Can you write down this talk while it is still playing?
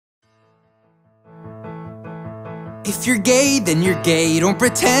If you're gay, then you're gay. Don't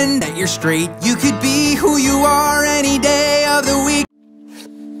pretend that you're straight. You could be who you are any day of the week.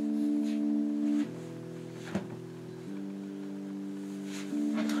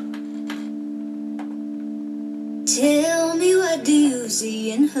 Tell me, what do you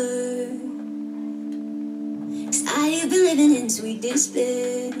see in her? 'Cause I've been living in sweet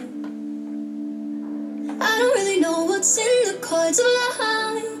despair. I don't really know what's in the cards of life.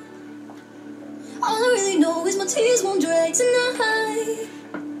 All I really know is my tears won't dry tonight.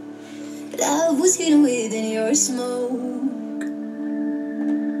 Love was hidden within your smoke,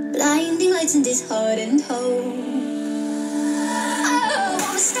 blinding lights in this hardened home. I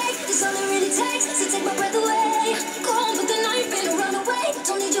wanna stay, that's all it really takes to take my breath away. Go on, put the knife in and run away.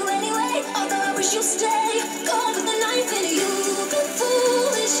 Don't need you anyway, although I wish you'd stay. Go on, put the knife in. You've been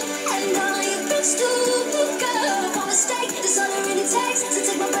foolish and I've been stupid, girl. I wanna stay, that's all it really takes to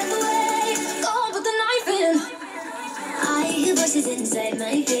take my breath away. Go on, put the knife in. I hear voices inside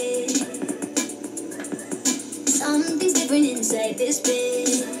my head. Something's different inside this bed.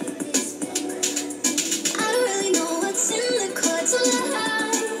 I don't really know what's in the cards of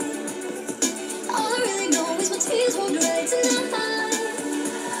life. All I really know is my tears won't dry tonight.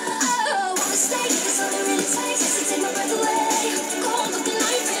 I wanna stay, that's all it really takes to take my breath away. Go on, put the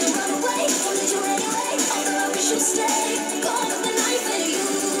knife in and run away. Don't need you anyway, although I wish you'd stay. Go on, put the knife in.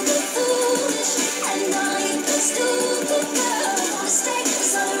 You've been foolish and I've been stupid, girl. I wanna stay,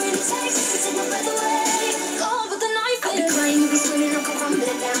 that's all it really takes to take my breath away. Go on, put the knife in. I'll be crying, you'll be screaming, I'll come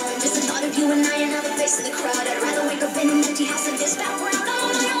crumbling down. Just the thought of you and I, another face in the crowd. I'd rather wake up in an empty house than this background. I'm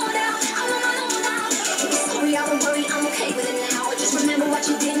on my own now, I'm on my own now. Sorry, I won't worry, I'm okay with it now. Just remember what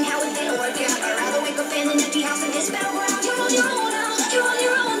you did and how it didn't work out. I'd rather wake up in an empty house than this background. You're on your own now, you're on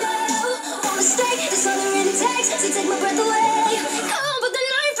your own now. Wanna stay, that's all it really takes to take my breath away. Come on, put the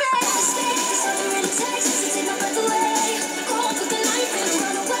knife in. Wanna stay, that's all it really takes to take my breath away. Go on, put the knife in and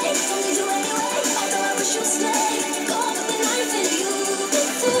run away. Don't need you anyway, although I wish you'd stay. Go on, put the knife in. You've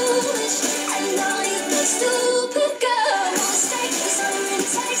been foolish and I've been stupid, girl. Wanna stay, that's all it really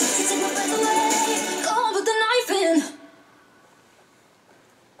takes to take my breath away. Go on, put the knife in.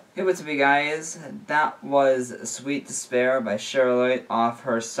 Hey, what's up, you guys? That was Sweet Despair by Charlotte off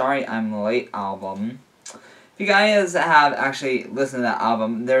her Sorry I'm Late album. If you guys have actually listened to that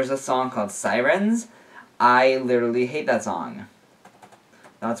album, there's a song called Sirens. I literally hate that song.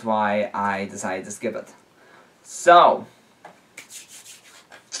 That's why I decided to skip it. So,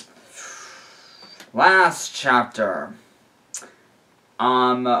 last chapter.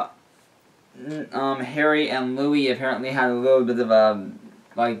 Harry and Louis apparently had a little bit of a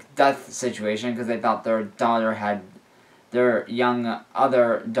death situation because they thought their young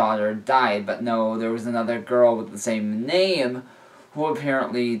other daughter died, but no, there was another girl with the same name who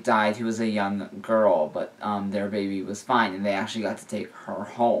apparently died, who was a young girl, but their baby was fine, and they actually got to take her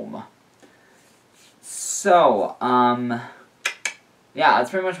home. So, yeah,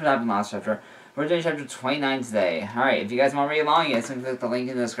 that's pretty much what happened last chapter. We're doing chapter 29 today. Alright, if you guys want to read along, you guys can click the link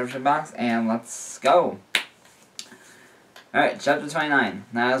in the description box, and let's go. Alright, chapter 29.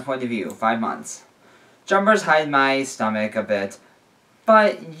 Niall's point of view, 5 months. Jumpers hide my stomach a bit,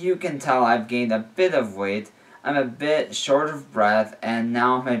 but you can tell I've gained a bit of weight. I'm a bit short of breath, and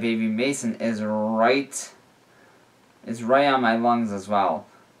now my baby Mason is right on my lungs as well.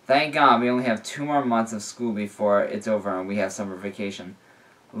 Thank God we only have 2 more months of school before it's over and we have summer vacation.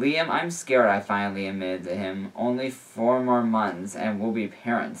 Liam, I'm scared, I finally admitted to him. Only 4 more months and we'll be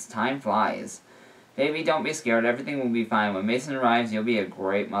parents. Time flies. Baby, don't be scared. Everything will be fine. When Mason arrives, you'll be a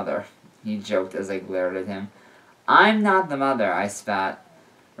great mother. He joked as I glared at him. I'm not the mother, I spat,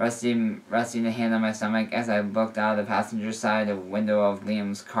 resting a hand on my stomach as I looked out of the passenger side window of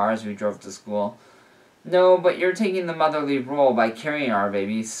Liam's car as we drove to school. No, but you're taking the motherly role by carrying our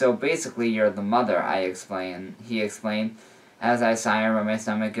baby, so basically you're the mother, he explained, as I sighed around my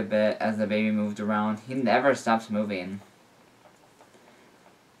stomach a bit as the baby moved around. He never stops moving.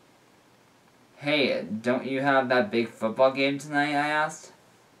 Hey, don't you have that big football game tonight, I asked.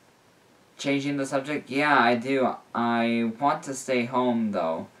 Changing the subject, yeah, I do. I want to stay home,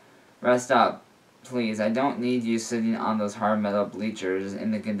 though. Rest up, please. I don't need you sitting on those hard metal bleachers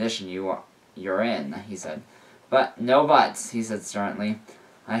in the condition you're in, he said. But no buts, he said sternly.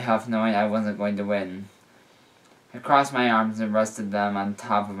 I huffed, knowing I wasn't going to win. I crossed my arms and rested them on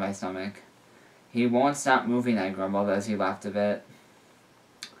top of my stomach. He won't stop moving, I grumbled as he laughed a bit.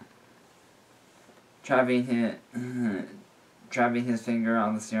 Trapping his finger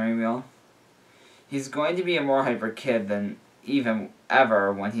on the steering wheel. He's going to be a more hyper kid than even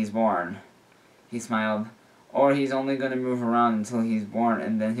ever when he's born. He smiled. Or he's only going to move around until he's born,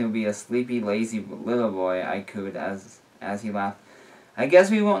 and then he'll be a sleepy, lazy little boy, I cooed as he laughed. I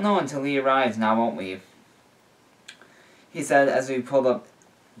guess we won't know until he arrives, now won't we? He said as we pulled up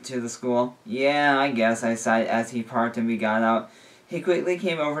to the school. Yeah, I guess, I sighed as he parked and we got out. He quickly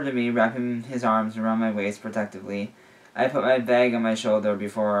came over to me, wrapping his arms around my waist protectively. I put my bag on my shoulder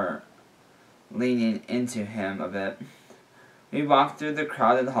before leaning into him a bit. We walked through the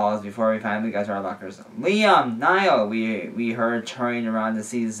crowded halls before we finally got to our lockers. Liam! Niall! We heard hurrying around to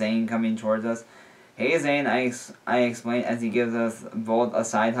see Zane coming towards us. Hey Zane, I explained as he gives us both a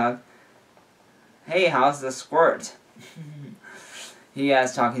side hug. Hey, how's the squirt? He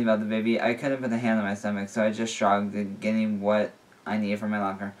asked, talking about the baby. I couldn't put a hand on my stomach, so I just shrugged, getting what I needed from my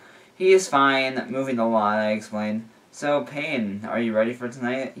locker. He is fine, moving a lot, I explained. So, Payne, are you ready for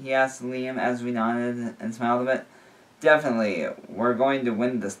tonight? He asked Liam as we nodded and smiled a bit. Definitely. We're going to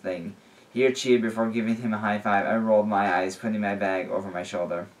win this thing. He cheered before giving him a high five. I rolled my eyes, putting my bag over my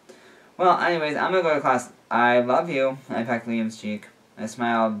shoulder. Well, anyways, I'm gonna go to class. I love you. I pecked Liam's cheek. He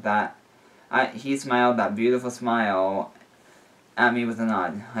smiled that beautiful smile at me with a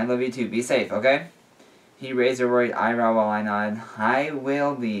nod. I love you too. Be safe, okay? He raised a worried eyebrow while I nodded. I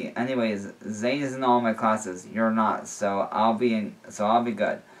will be. Anyways, Zane is in all my classes. You're not, so I'll be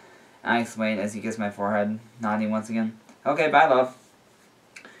good. I explained as he kissed my forehead, nodding once again. Okay, bye, love.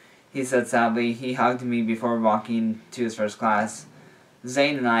 He said sadly. He hugged me before walking to his first class.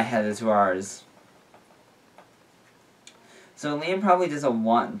 Zane and I headed to ours. So Liam probably doesn't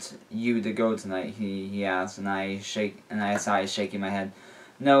want you to go tonight, he asked, and I sighed, shaking my head.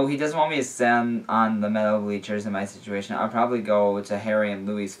 No, he doesn't want me to stand on the metal bleachers in my situation. I'll probably go to Harry and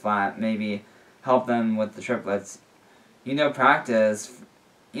Louie's flat, maybe help them with the triplets. Practice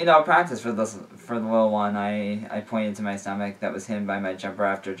for the little one. I pointed to my stomach that was hidden by my jumper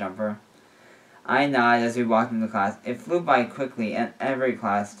after jumper. I nodded as we walked into class. It flew by quickly, and every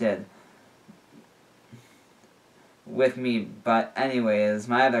class did. With me, but anyways,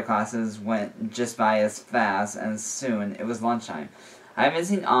 my other classes went just by as fast, and soon it was lunchtime. I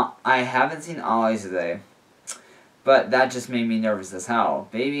haven't seen Ollie today, but that just made me nervous as hell.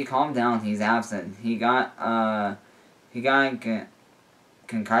 Baby, calm down. He's absent. He got a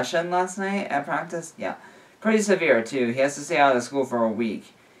concussion last night at practice. Yeah, pretty severe too. He has to stay out of school for a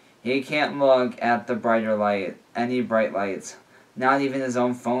week. He can't look at any bright lights, not even his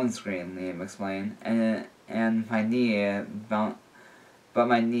own phone screen. Liam explained, and my knee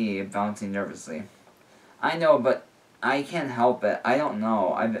bouncing nervously. I know, but I can't help it. I don't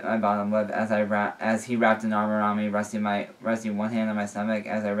know. I bit my bottom lip as he wrapped an arm around me, resting one hand on my stomach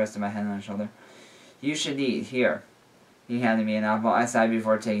as I rested my head on his shoulder. You should eat. Here. He handed me an apple. I sighed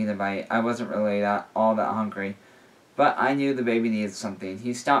before taking a bite. I wasn't really all that hungry, but I knew the baby needed something.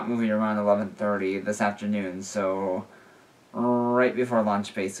 He stopped moving around 11:30 this afternoon, so right before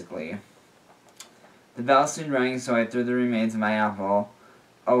lunch, basically. The bell soon rang, so I threw the remains of my apple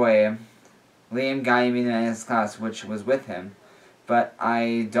away. Liam guided me to his class, which was with him. But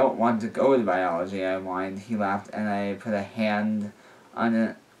I don't want to go to biology, I whined. He laughed, and I put a hand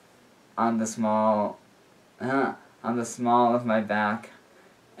on the small of my back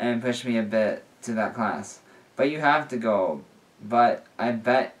and pushed me a bit to that class. But you have to go. But I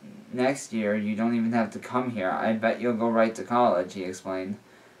bet next year you don't even have to come here. I bet you'll go right to college, he explained.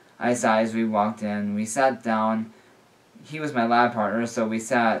 I sighed as we walked in. We sat down. He was my lab partner, so we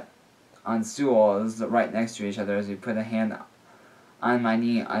sat on stools right next to each other as we put a hand on my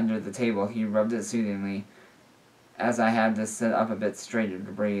knee under the table. He rubbed it soothingly as I had to sit up a bit straighter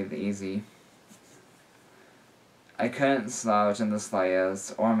to breathe easy. I couldn't slouch in the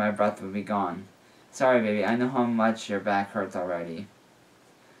slightest, or my breath would be gone. Sorry, baby, I know how much your back hurts already,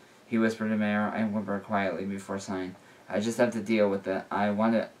 he whispered to me. I whimpered quietly before sighing. I just have to deal with it.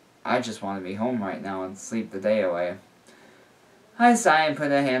 I just want to be home right now and sleep the day away. I sighed and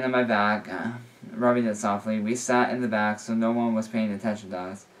put a hand on my back, rubbing it softly. We sat in the back, so no one was paying attention to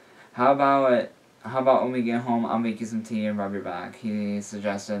us. How about when we get home, I'll make you some tea and rub your back, he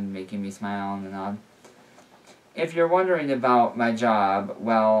suggested, making me smile and nod. If you're wondering about my job,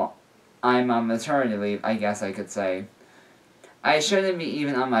 well, I'm on maternity leave, I guess I could say. I shouldn't be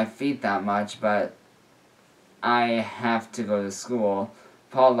even on my feet that much, but I have to go to school.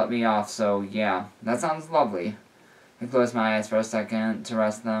 Paul let me off, so yeah, that sounds lovely. I closed my eyes for a second to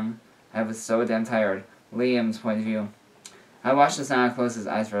rest them. I was so damn tired. Liam's point of view. I watched the Santa close his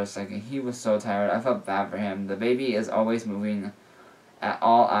eyes for a second. He was so tired. I felt bad for him. The baby is always moving at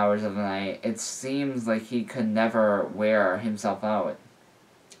all hours of the night. It seems like he could never wear himself out.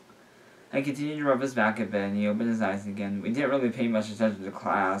 I continued to rub his back a bit, and he opened his eyes again. We didn't really pay much attention to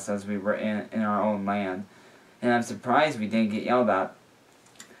class, as we were in our own land. and I'm surprised we didn't get yelled at.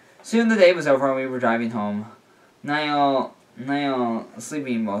 Soon the day was over and we were driving home. Niall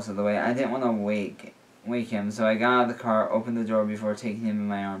sleeping most of the way. I didn't want to wake him, so I got out of the car, opened the door before taking him in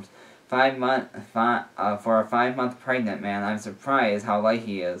my arms. For a 5-month pregnant man, I'm surprised how light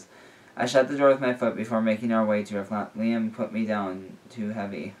he is. I shut the door with my foot before making our way to her flat. Liam put me down too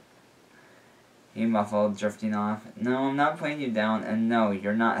heavy. He muffled, drifting off. No, I'm not putting you down, and no,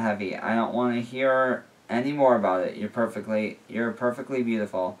 you're not heavy. I don't want to hear any more about it. You're perfectly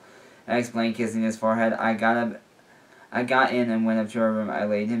beautiful. I explained, kissing his forehead. I got in and went up to her room. I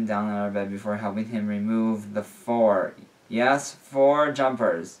laid him down on our bed before helping him remove the 4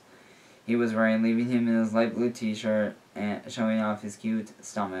 jumpers he was wearing, leaving him in his light blue t-shirt and showing off his cute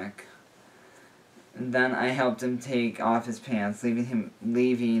stomach. Then I helped him take off his pants,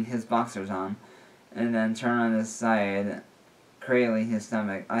 leaving his boxers on, and then turn on his side, cradling his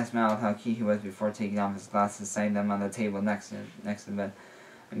stomach. I smiled how cute he was before taking off his glasses, setting them on the table next to the bed.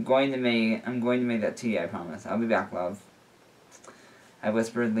 I'm going to make that tea, I promise. I'll be back, love. I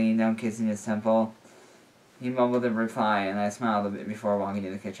whispered, leaning down, kissing his temple. He mumbled a reply, and I smiled a bit before walking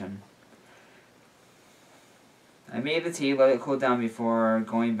to the kitchen. I made the tea, let it cool down before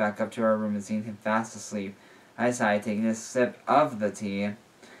going back up to our room and seeing him fast asleep. I sighed, taking a sip of the tea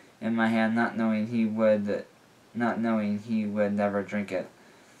in my hand, not knowing he would never drink it.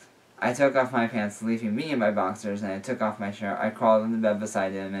 I took off my pants, leaving me in my boxers, and I took off my shirt. I crawled into bed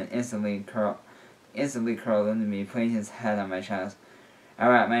beside him and instantly curled into me, putting his head on my chest. I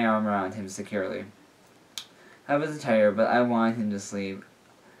wrapped my arm around him securely. I was tired, but I wanted him to sleep.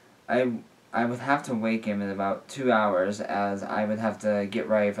 I would have to wake him in about 2 hours, as I would have to get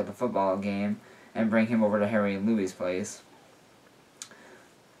ready for the football game and bring him over to Harry and Louie's place.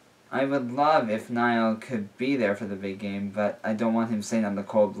 I would love if Niall could be there for the big game, but I don't want him sitting on the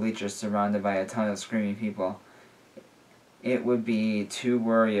cold bleachers surrounded by a ton of screaming people. It would be too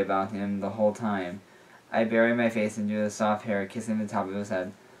worry about him the whole time. I buried my face into his soft hair, kissing the top of his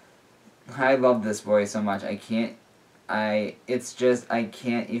head. I love this boy so much. I can't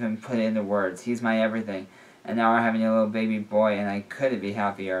even put it into words. He's my everything. And now we're having a little baby boy, and I couldn't be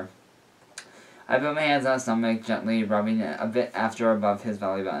happier. I put my hands on his stomach, gently rubbing it a bit after or above his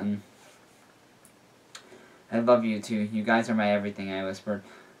belly button. I love you too. You guys are my everything, I whispered.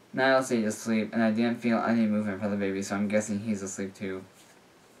 Niall stayed asleep, and I didn't feel any movement for the baby, so I'm guessing he's asleep too.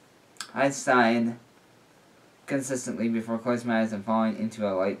 I sighed consistently before closing my eyes and falling into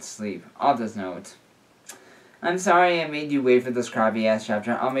a light sleep. Author's note. I'm sorry I made you wait for this crappy-ass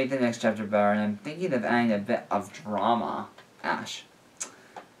chapter. I'll make the next chapter better, and I'm thinking of adding a bit of drama. Ash.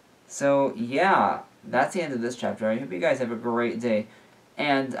 So, yeah, that's the end of this chapter. I hope you guys have a great day.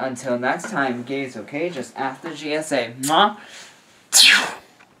 And until next time, gays, okay? Just after GSA. Mwah!